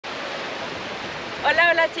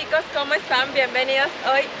Hola, hola chicos, ¿cómo están? Bienvenidos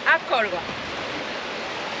hoy a Cornwall.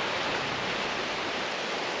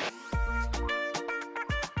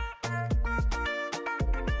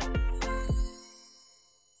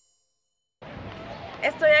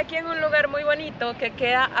 Estoy aquí en un lugar muy bonito que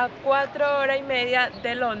queda a 4 horas y media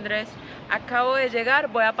de Londres. Acabo de llegar,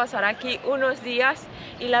 voy a pasar aquí unos días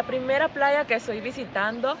y la primera playa que estoy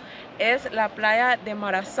visitando es la playa de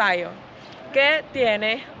Marianny, que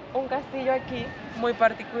tiene un castillo aquí muy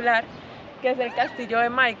particular, que es el castillo de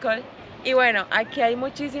Michael. Y bueno, aquí hay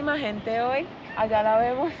muchísima gente hoy, allá la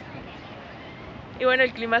vemos. Y bueno,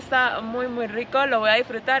 el clima está muy rico, lo voy a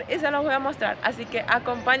disfrutar y se los voy a mostrar. Así que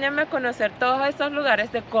acompáñenme a conocer todos estos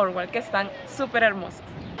lugares de Cornwall que están súper hermosos.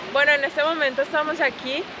 Bueno, en este momento estamos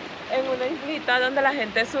aquí en una islita donde la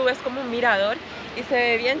gente sube, es como un mirador y se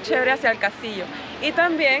ve bien chévere hacia el castillo. Y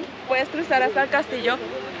también puedes cruzar hasta el castillo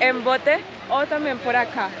en bote o también por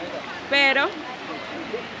acá. Pero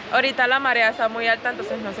ahorita la marea está muy alta,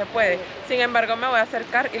 entonces no se puede. Sin embargo, me voy a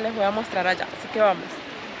acercar y les voy a mostrar allá. Así que vamos.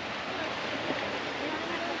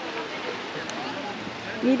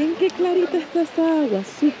 Miren qué clarita está esta agua,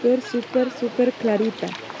 súper clarita.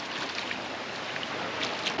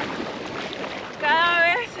 Cada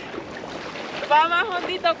vez va más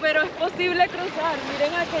hondito, pero es posible cruzar.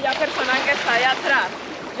 Miren a aquella persona que está allá atrás.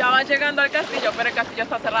 Ya va llegando al castillo, pero el castillo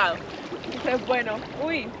está cerrado. Entonces, bueno,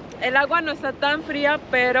 el agua no está tan fría,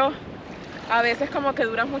 pero a veces como que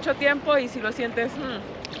dura mucho tiempo y si lo sientes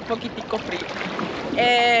un poquitico frío.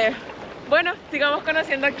 Bueno, sigamos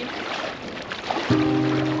conociendo aquí.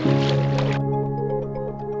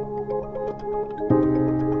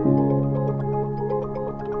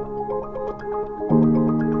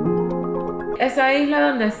 Esa isla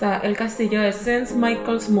donde está el castillo de St.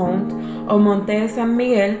 Michael's Mount o Monte de San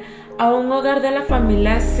Miguel, a un hogar de la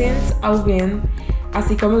familia St. Aubin,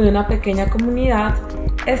 así como de una pequeña comunidad.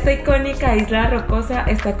 Esta icónica isla rocosa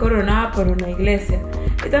está coronada por una iglesia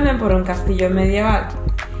y también por un castillo medieval,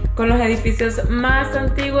 con los edificios más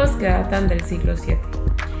antiguos que datan del siglo VII.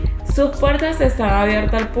 Sus puertas están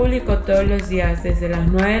abiertas al público todos los días desde las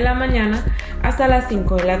 9 de la mañana hasta las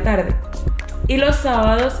 5 de la tarde. Y los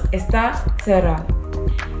sábados está cerrado.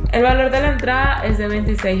 El valor de la entrada es de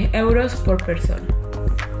 26 euros por persona.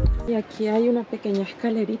 Y aquí hay una pequeña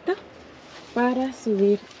escalerita para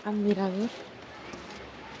subir al mirador.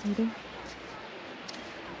 Miren.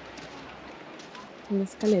 Una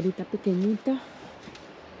escalerita pequeñita.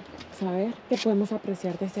 Vamos a ver qué podemos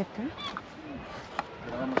apreciar desde acá.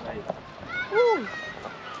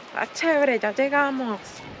 Está chévere, ya llegamos.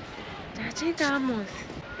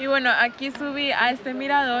 Y bueno, aquí subí a este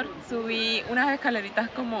mirador, subí unas escaleritas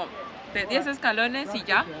como de 10 escalones y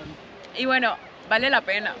ya. Y bueno, vale la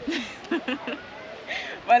pena.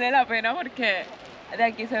 Vale la pena porque de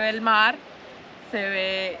aquí se ve el mar, se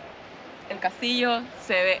ve el castillo,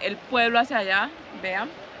 se ve el pueblo hacia allá, vean.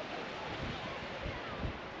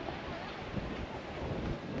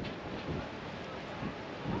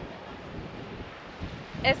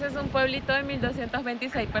 Este es un pueblito de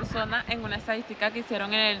 1226 personas en una estadística que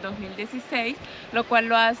hicieron en el 2016, lo cual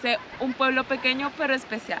lo hace un pueblo pequeño pero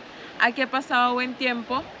especial. Aquí he pasado buen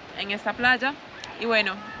tiempo en esta playa y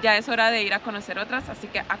bueno, ya es hora de ir a conocer otras, así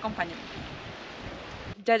que acompáñenme.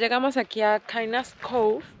 Ya llegamos aquí a Kindness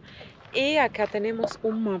Cove y acá tenemos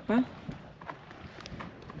un mapa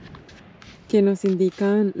que nos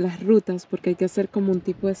indican las rutas porque hay que hacer como un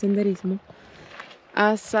tipo de senderismo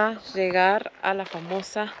hasta llegar a la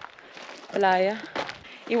famosa playa.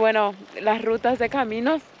 Y bueno, las rutas de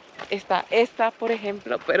caminos está esta, por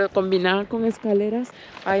ejemplo, pero combinada con escaleras.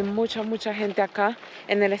 Hay mucha gente acá.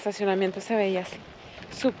 En el estacionamiento se veía así,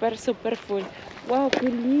 súper full. Wow, qué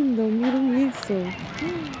lindo, miren eso,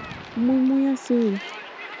 muy azul.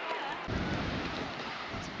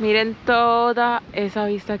 Miren toda esa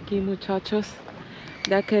vista aquí, muchachos.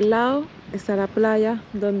 De aquel lado está la playa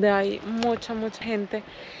donde hay mucha gente.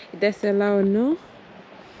 De este lado no.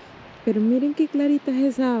 Pero miren qué clarita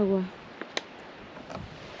es esa agua.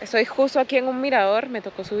 Estoy justo aquí en un mirador. Me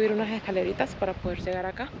tocó subir unas escaleritas para poder llegar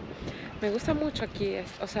acá. Me gusta mucho aquí.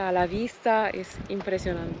 O sea, la vista es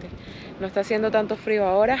impresionante. No está haciendo tanto frío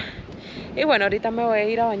ahora. Y bueno, ahorita me voy a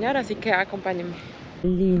ir a bañar, así que acompáñenme.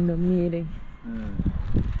 Lindo, miren.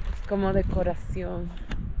 Es como decoración.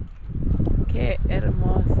 Qué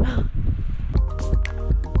hermoso.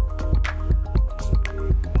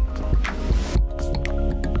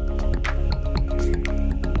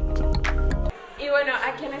 Y bueno,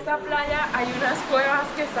 aquí en esta playa hay unas cuevas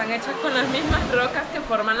que están hechas con las mismas rocas que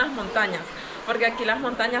forman las montañas, porque aquí las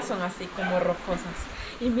montañas son así como rocosas.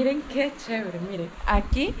 Y miren qué chévere, miren,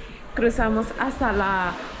 aquí cruzamos hasta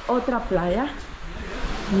la otra playa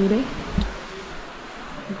Mire.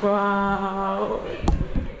 Wow.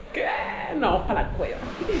 ¿Qué? No, para la cueva.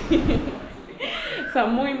 Está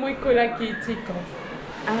muy cool aquí, chicos.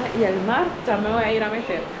 Ah, y el mar, ya me voy a ir a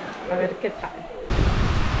meter. A ver qué tal.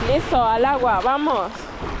 Listo, al agua, vamos.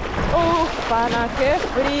 Pana, qué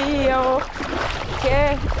frío.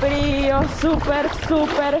 Qué frío, súper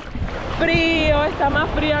frío. Está más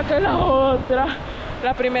fría que la otra.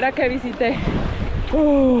 La primera que visité.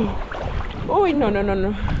 Uy, no.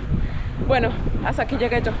 Bueno, hasta aquí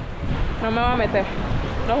llegué yo. No me voy a meter.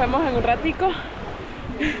 Nos vemos en un ratico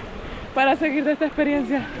para seguir de esta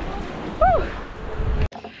experiencia.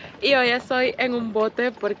 Y hoy estoy en un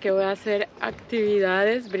bote porque voy a hacer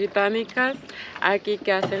actividades británicas aquí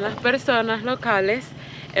que hacen las personas locales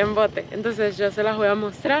en bote. Entonces yo se las voy a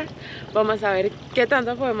mostrar. Vamos a ver qué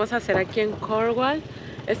tanto podemos hacer aquí en Cornwall.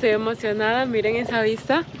 Estoy emocionada, miren esa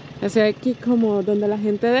vista. Estoy aquí como donde la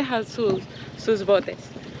gente deja sus botes.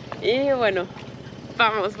 Y bueno,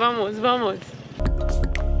 vamos.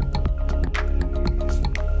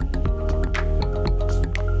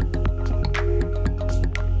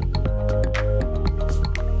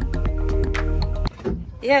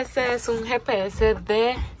 Y este es un GPS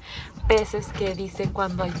de peces que dice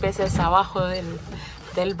cuando hay peces abajo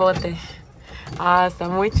del bote. Ah, está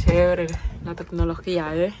muy chévere la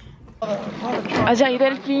tecnología, ¿eh? Allá hay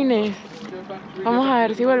delfines. Vamos a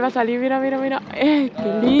ver si vuelve a salir. Mira. ¡Qué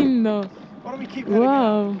lindo!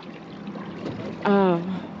 ¡Wow! Ah,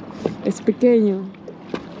 es pequeño.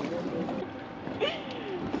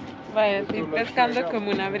 Vaya, estoy pescando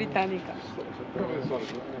como una británica.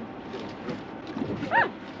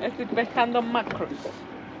 Estoy pescando macros.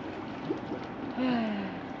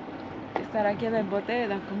 Estar aquí en el bote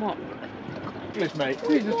da como... Yes, mate.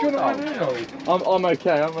 Jesus, do you know what I'm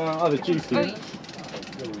okay. I'm other juicy.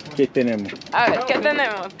 ¿Qué tenemos? A ver, ¿qué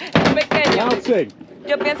tenemos? Es pequeño.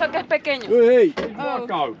 Yo pienso que es pequeño. Hey.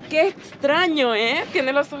 Oh, qué extraño, ¿eh?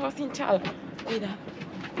 Tiene los ojos hinchados. Mira.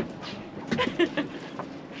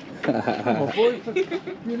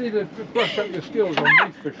 You need to brush up your skills on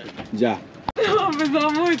reef fishing. Ya. No, pesó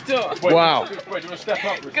mucho. Wow.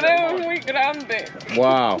 Creo muy grande.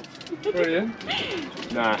 Wow. Brilliant.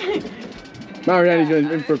 Nah. Marianny's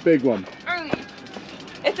in for a big one.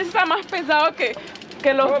 Este está más pesado que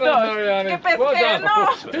los Well dos. done, Marianny. ¡Qué pesé! Well done. ¡No!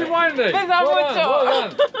 Keep winding. Pesa Well mucho. done. Well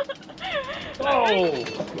done. Oh,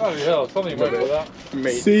 bloody hell. Something went with that.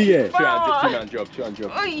 Mate. See it. Vamos. Two-man job.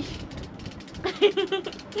 Uy.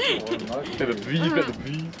 Bit of V.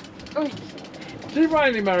 Uy. Keep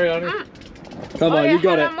winding, Marianny. Come on, Oye, you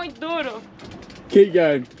got jala it. muy duro. Keep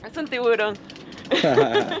going. Es un tiburón. What's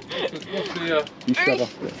the, You shut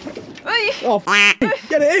off. Uy. Oh,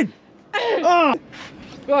 get it in. Oh.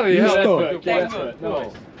 bloody You hell. stop.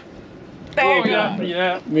 No. Tengo.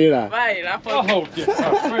 Yeah. Mira. Vaya, la foto. Oh,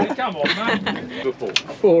 yeah. Come on, man.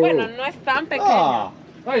 Four. Bueno, no es tan pequeño. Ah.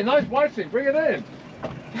 Hey, nice whiting. Bring it in.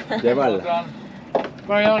 Well Llévala. done.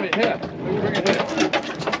 Marianny, here. Bring it here.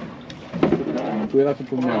 Cuidado con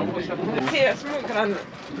tu mano. Sí, es muy grande.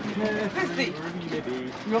 Sí.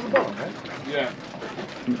 You on the bottom, eh? Yeah.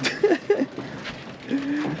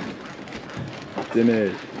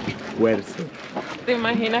 Tiene fuerza. ¿Te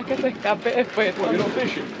imaginas que se escape después? What, you're not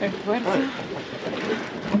fishing? Esfuerzo.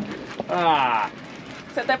 Ah.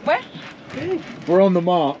 ¿Se te fue? We're on the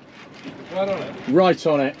mark. Right on it. Right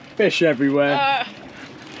on it. Fish everywhere.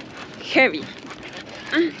 Heavy.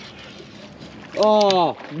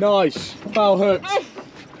 Oh, nice. Foul hooks.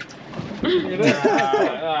 Look at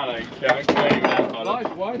that. Nice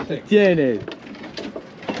whiting. Tiene.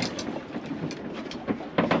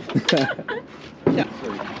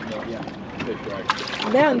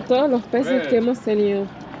 Vean todos los peces que hemos tenido.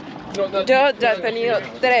 Yo ya he tenido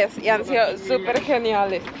 3 y han sido súper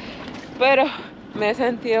geniales. Pero me he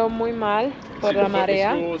sentido muy mal por la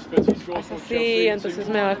marea. Sí, entonces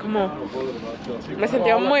me da como... Me he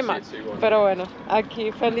sentido muy mal. Pero bueno,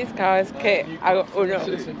 aquí feliz cada vez que hago uno.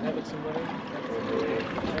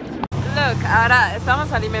 Look, ahora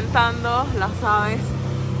estamos alimentando las aves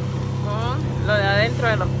con lo de adentro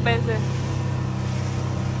de los peces.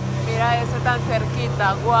 Mira eso tan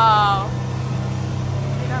cerquita, wow.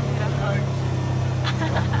 Mira.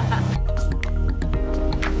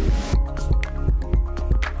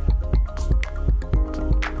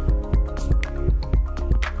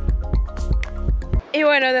 Y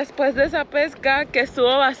bueno, después de esa pesca que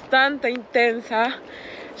estuvo bastante intensa,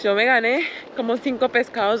 yo me gané como 5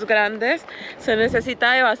 pescados grandes. Se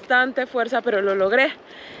necesita de bastante fuerza, pero lo logré.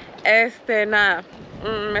 Nada,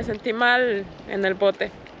 me sentí mal en el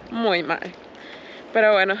bote, muy mal.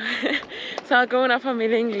 Pero bueno, estaba con una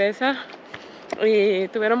familia inglesa y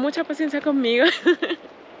tuvieron mucha paciencia conmigo.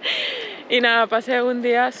 Y nada, pasé un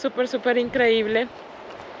día súper increíble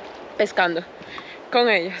pescando con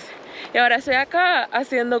ellos. Y ahora estoy acá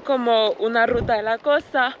haciendo como una ruta de la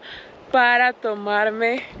costa para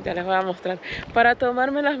tomarme, ya les voy a mostrar, para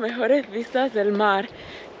tomarme las mejores vistas del mar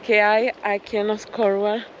que hay aquí en los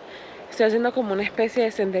Cornwall. Estoy haciendo como una especie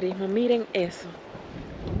de senderismo, miren eso.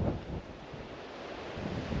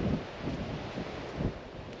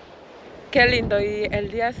 Qué lindo, y el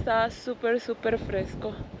día está súper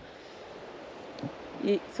fresco.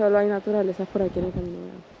 Y solo hay naturaleza por aquí en el camino.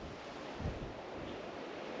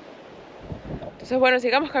 Entonces bueno,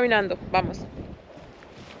 sigamos caminando, vamos.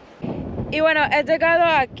 Y bueno, he llegado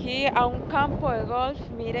aquí a un campo de golf,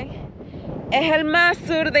 miren. Es el más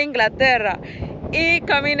sur de Inglaterra. Y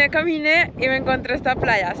caminé y me encontré esta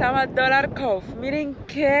playa, se llama Cove. Miren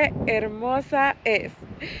qué hermosa es.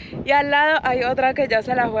 Y al lado hay otra que ya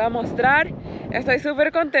se las voy a mostrar. Estoy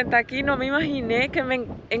súper contenta aquí, no me imaginé que me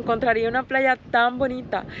encontraría una playa tan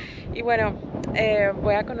bonita. Y bueno,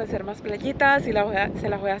 voy a conocer más playitas y se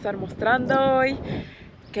las voy a estar mostrando hoy.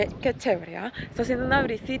 Qué chévere, ¿eh? Está haciendo una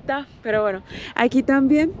brisita, pero bueno, aquí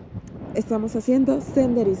también estamos haciendo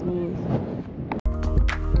senderismo hoy.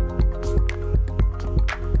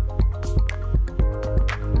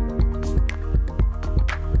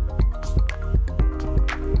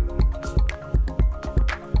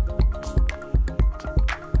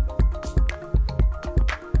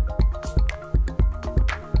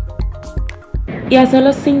 Y a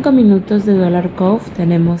solo 5 minutos de Cove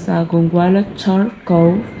tenemos a Cornwall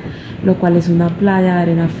Cove, lo cual es una playa de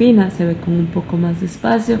arena fina, se ve con un poco más de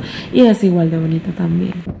espacio y es igual de bonita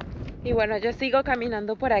también. Y bueno, yo sigo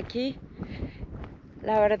caminando por aquí.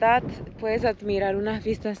 La verdad, puedes admirar unas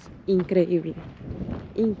vistas increíbles.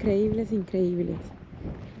 Increíbles.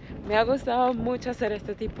 Me ha gustado mucho hacer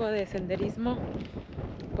este tipo de senderismo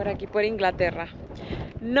por aquí, por Inglaterra.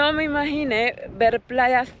 No me imaginé ver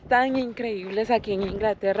playas tan increíbles aquí en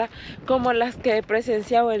Inglaterra como las que he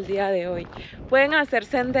presenciado el día de hoy. Pueden hacer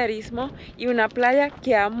senderismo y una playa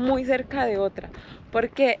queda muy cerca de otra,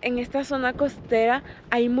 porque en esta zona costera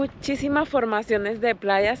hay muchísimas formaciones de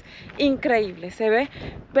playas increíbles, se ve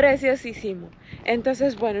preciosísimo.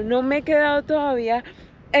 Entonces bueno, no me he quedado todavía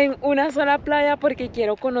en una sola playa porque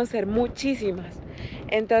quiero conocer muchísimas.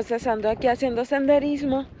 Entonces ando aquí haciendo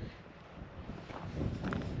senderismo.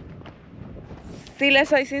 Si les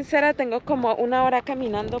soy sincera, tengo como 1 hora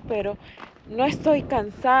caminando, pero no estoy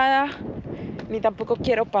cansada ni tampoco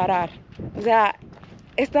quiero parar. O sea,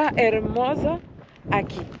 está hermoso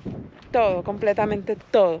aquí. Todo, completamente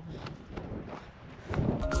todo.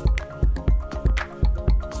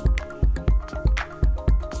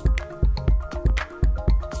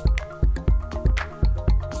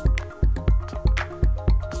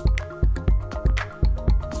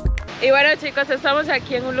 Y bueno chicos, estamos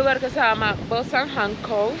aquí en un lugar que se llama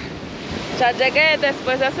Cove. Ya llegué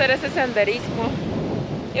después de hacer ese senderismo.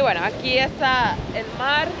 Y bueno, aquí está el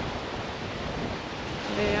mar.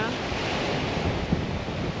 Vean.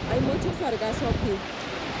 Hay mucho sargazo aquí.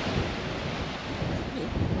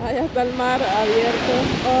 Allá está el mar abierto.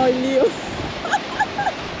 ¡Ay, lío!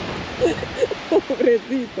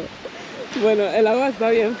 Pobrecito. Bueno, el agua está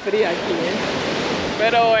bien fría aquí,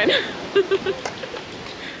 pero bueno.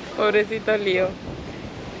 Pobrecito lío.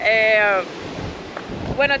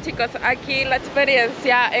 Bueno chicos, aquí la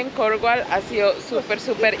experiencia en Cornwall ha sido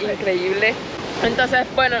súper increíble. Entonces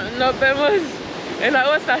bueno, nos vemos. El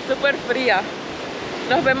agua está súper fría.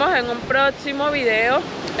 Nos vemos en un próximo video.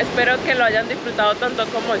 Espero que lo hayan disfrutado tanto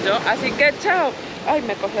como yo. Así que chao. Ay,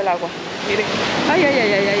 me coge el agua. Miren. Ay.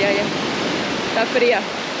 Está fría.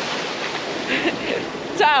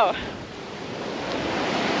 Chao.